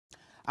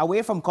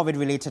Away from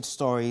COVID-related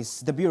stories,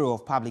 the Bureau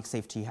of Public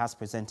Safety has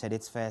presented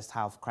its first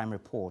half crime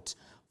report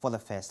for the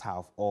first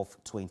half of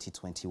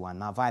 2021.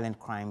 Now, violent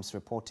crimes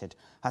reported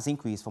has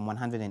increased from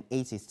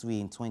 183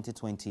 in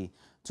 2020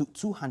 to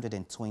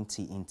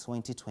 220 in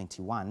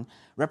 2021,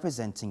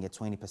 representing a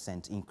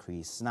 20%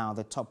 increase. Now,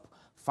 the top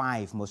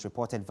 5 most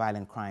reported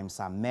violent crimes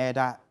are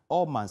murder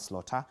or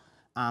manslaughter,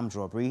 armed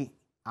robbery,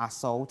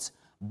 assault,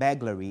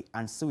 burglary,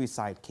 and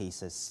suicide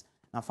cases.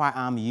 Now,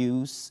 firearm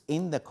use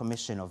in the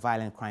commission of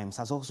violent crimes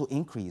has also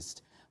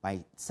increased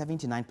by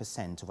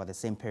 79% over the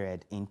same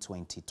period in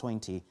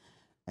 2020.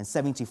 And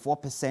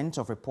 74%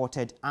 of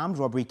reported armed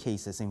robbery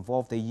cases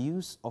involved the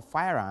use of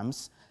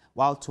firearms,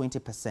 while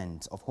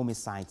 20% of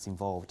homicides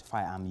involved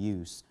firearm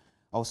use.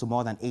 Also,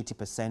 more than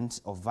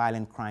 80% of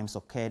violent crimes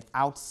occurred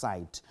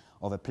outside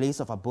of a place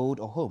of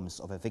abode or homes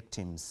of the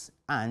victims.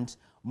 And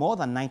more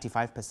than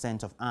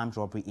 95% of armed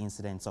robbery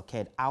incidents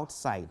occurred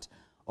outside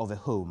of a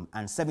home,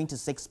 and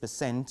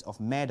 76% of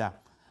murder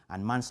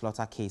and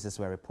manslaughter cases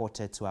were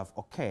reported to have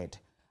occurred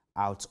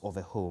out of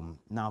a home.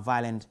 Now,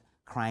 violent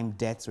crime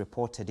deaths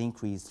reported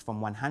increased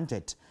from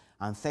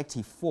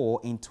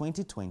 134 in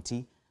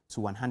 2020 to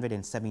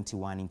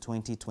 171 in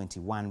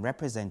 2021,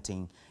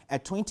 representing a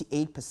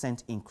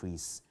 28%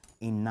 increase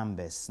in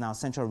numbers. Now,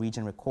 Central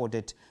Region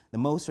recorded the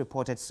most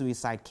reported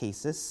suicide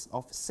cases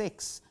of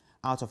 6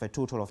 out of a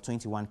total of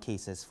 21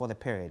 cases for the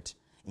period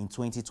in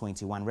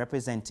 2021,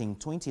 representing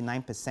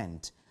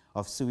 29%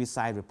 of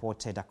suicide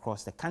reported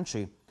across the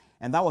country,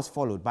 and that was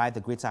followed by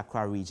the Greater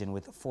Accra region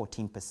with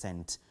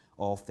 14%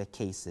 of the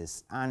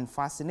cases. And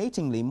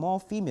fascinatingly, more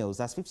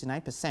females, as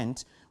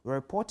 59%, were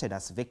reported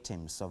as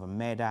victims of a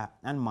murder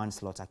and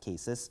manslaughter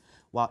cases,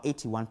 while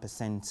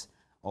 81%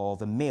 of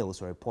the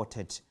males were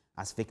reported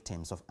as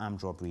victims of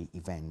armed robbery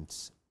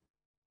events.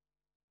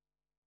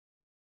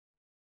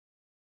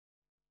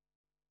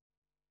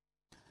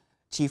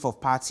 Chief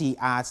of Party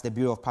at the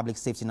Bureau of Public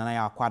Safety,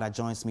 Nanaya Akwada,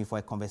 joins me for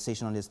a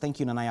conversation on this. Thank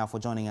you, Nanaya, for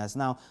joining us.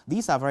 Now,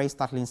 these are very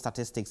startling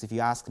statistics, if you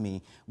ask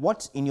me.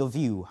 What, in your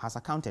view, has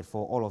accounted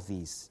for all of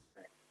these?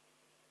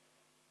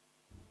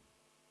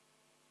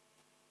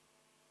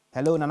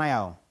 Hello,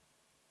 Nanaya.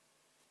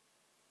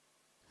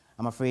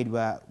 I'm afraid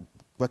we're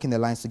working the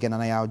lines to get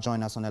Nanaya.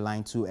 Join us on the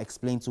line to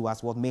explain to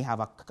us what may have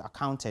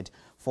accounted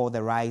for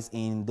the rise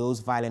in those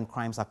violent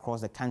crimes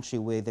across the country,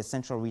 with the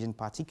Central Region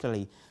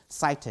particularly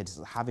cited as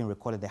having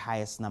recorded the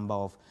highest number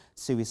of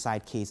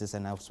suicide cases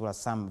and as well as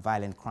some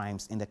violent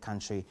crimes in the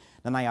country.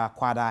 Nanaya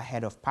Akwada,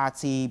 Head of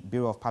Party,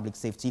 Bureau of Public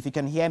Safety. If you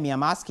can hear me,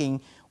 I'm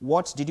asking,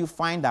 what did you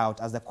find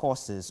out as the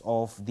causes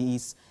of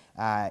these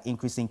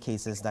increasing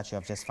cases that you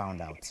have just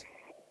found out?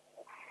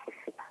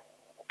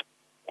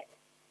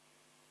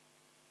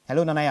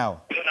 Hello, Nanaya.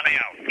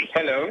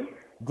 Hello.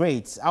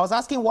 Great. I was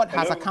asking what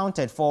has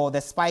accounted for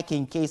the spike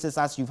in cases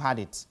as you've had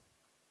it.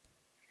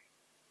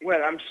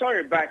 Well, I'm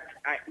sorry, but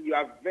you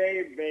are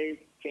very,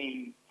 very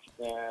faint.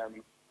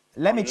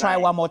 Let me try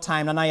one more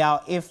time,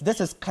 Nanaya. If this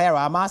is clearer,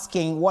 I'm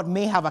asking what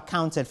may have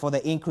accounted for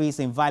the increase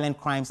in violent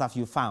crimes as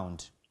you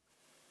found.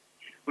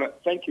 Well,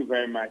 thank you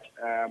very much.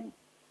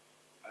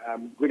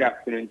 Good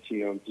afternoon to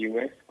your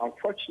viewers.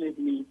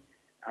 Unfortunately,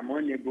 I'm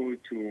unable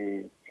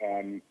to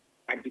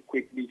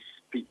adequately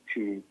speak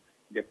to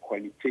the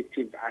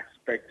qualitative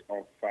aspect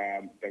of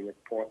the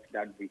report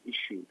that we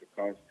issued,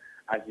 because,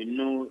 as you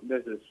know,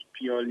 this is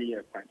purely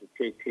a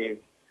quantitative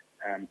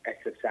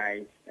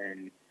exercise,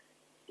 and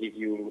if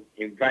you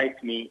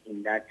invite me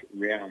in that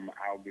realm,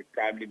 I'll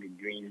probably be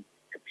doing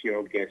a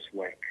pure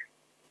guesswork.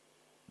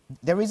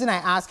 The reason I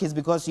ask is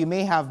because you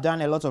may have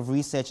done a lot of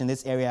research in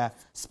this area,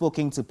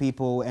 spoken to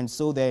people, and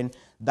so then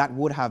that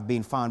would have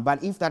been found.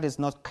 But if that is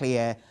not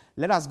clear,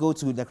 let us go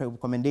to the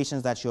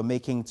recommendations that you're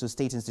making to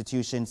state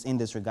institutions in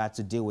this regard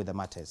to deal with the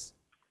matters.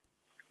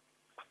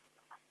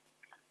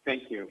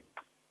 Thank you.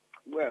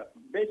 Well,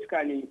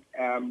 basically,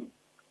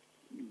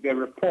 the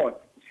report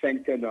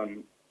centered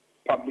on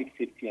public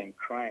safety and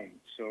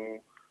crime. So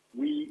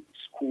we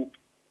scooped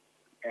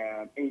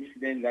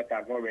incidents that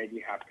have already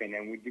happened,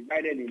 and we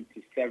divided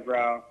into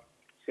several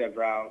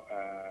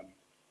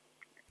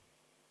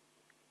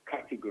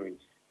categories.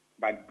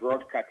 By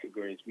broad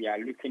categories, we are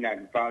looking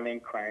at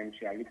violent crimes,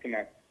 we are looking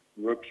at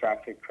road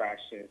traffic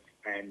crashes,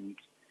 and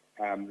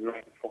law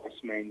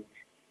enforcement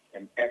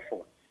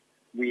efforts.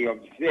 We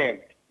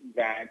observed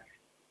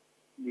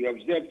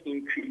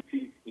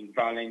increases in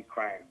violent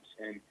crimes,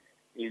 and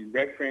in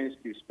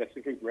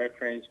specific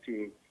reference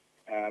to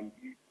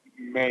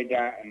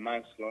murder and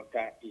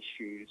manslaughter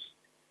issues,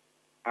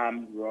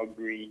 armed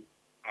robbery,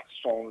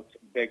 assault,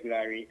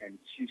 burglary, and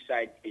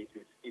suicide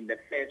cases in the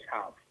first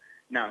half.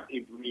 Now,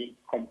 if we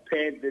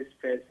compare this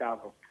first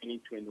half of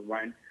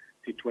 2021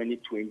 to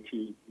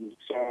 2020, we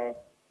saw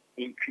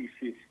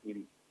increases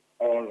in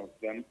all of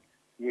them,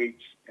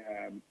 which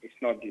is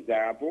not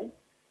desirable.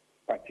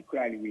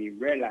 Particularly, we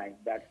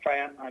realized that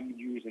firearm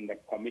use in the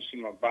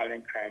commission of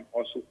violent crime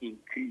also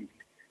increased,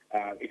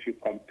 if you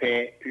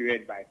compare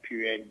period by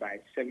period, by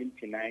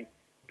 79%.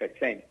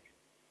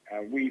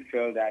 We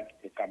feel that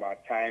it's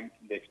about time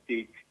the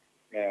state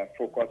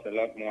focus a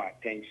lot more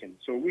attention.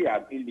 So we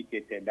have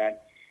indicated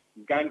that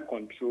gun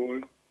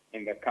control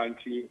in the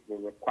country will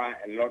require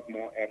a lot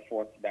more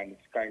effort than is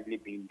currently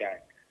being done.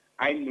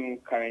 I know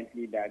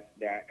currently that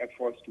there are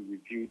efforts to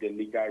review the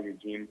legal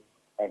regime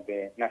of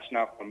the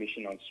National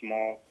Commission on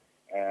Small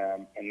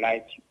Arms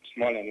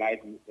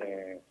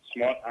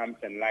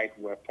and Light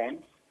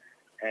Weapons,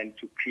 and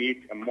to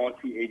create a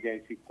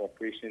multi-agency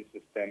cooperation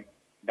system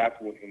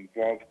that will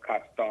involve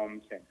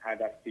customs and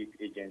other state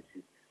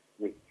agencies.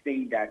 We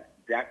think that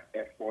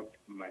effort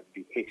must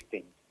be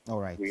hastened. All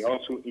right. We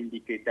also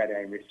indicated that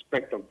in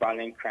respect of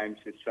violent crimes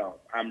itself,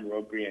 armed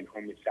robbery and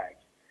homicide,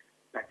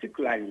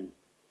 particularly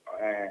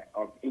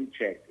of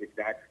interest is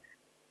that,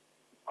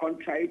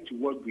 contrary to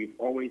what we've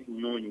always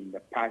known in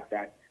the past,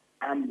 that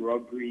armed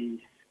robberies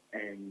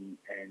and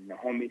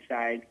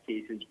homicide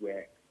cases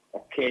were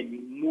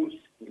occurring most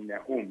in the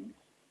homes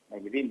or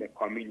within the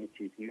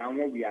communities. Now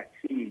what we are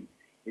seeing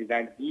is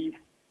that these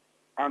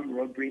armed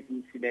robbery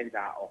incidents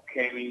are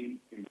occurring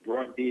in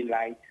broad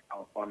daylight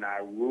on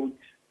our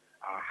roads,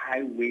 our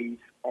highways,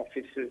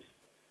 offices,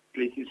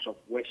 places of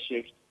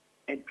worship,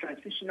 and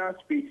transitional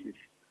spaces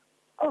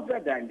other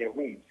than the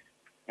homes.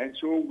 And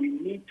so we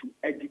need to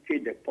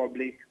educate the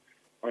public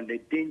on the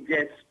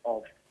dangers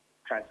of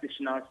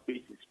transitional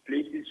spaces,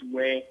 places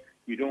where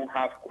you don't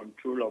have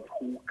control of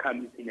who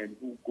comes in and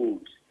who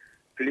goes,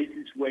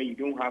 places where you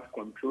don't have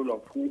control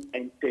of who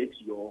enters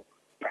your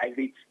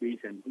private space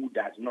and who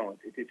does not.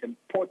 It is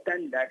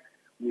important that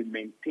we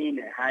maintain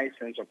a high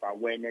sense of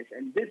awareness,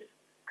 and this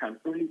can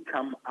only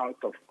come out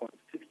of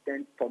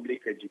consistent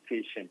public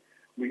education.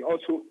 We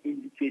also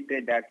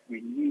indicated that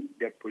we need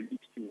the police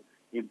to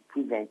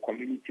improve on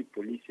community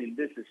policing.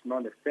 This is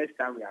not the first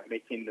time we are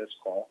making this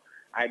call.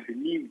 I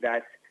believe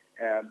that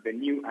the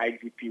new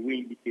IGP, we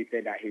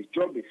indicated that his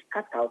job is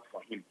cut out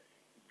for him.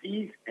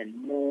 These and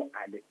more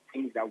are the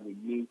things that we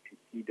need to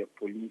see the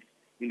police,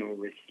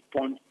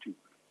 respond to,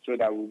 so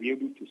that we'll be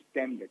able to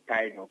stem the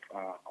tide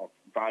of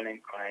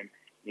violent crime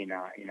in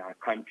our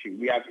country.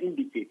 We have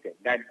indicated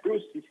that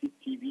those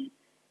CCTV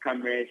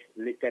cameras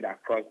littered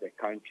across the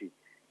country,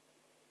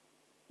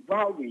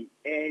 while we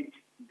urge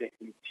the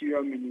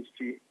Interior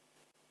Ministry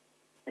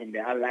and the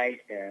allied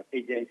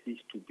agencies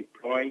to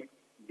deploy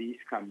these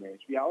cameras,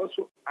 we are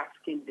also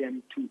asking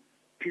them to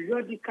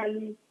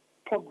periodically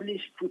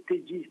publish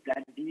footages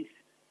that these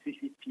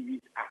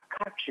CCTVs are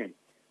capturing,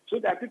 so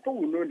that people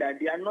will know that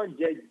they are not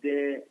just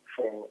there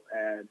for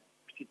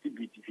city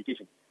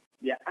beautification.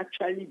 They are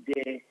actually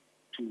there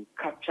to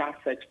capture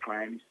such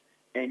crimes,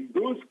 and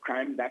those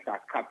crimes that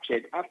are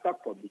captured after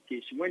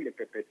publication, when the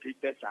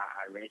perpetrators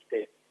are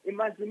arrested, it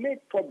must be made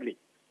public.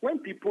 When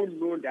people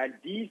know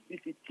that these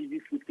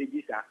CCTV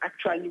footages are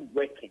actually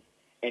working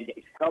and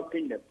it's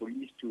helping the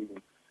police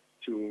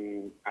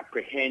to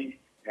apprehend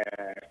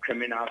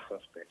criminal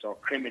suspects or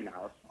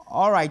criminals.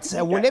 All right,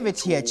 we'll leave it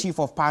here. Chief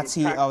of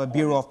Party of the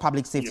Bureau of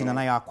Public Safety,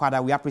 Nana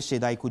Yaw-Akwada. We appreciate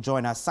that you could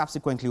join us.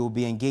 Subsequently, we'll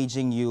be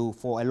engaging you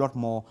for a lot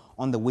more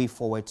on the way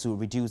forward to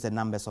reduce the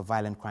numbers of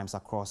violent crimes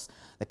across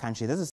the country. This is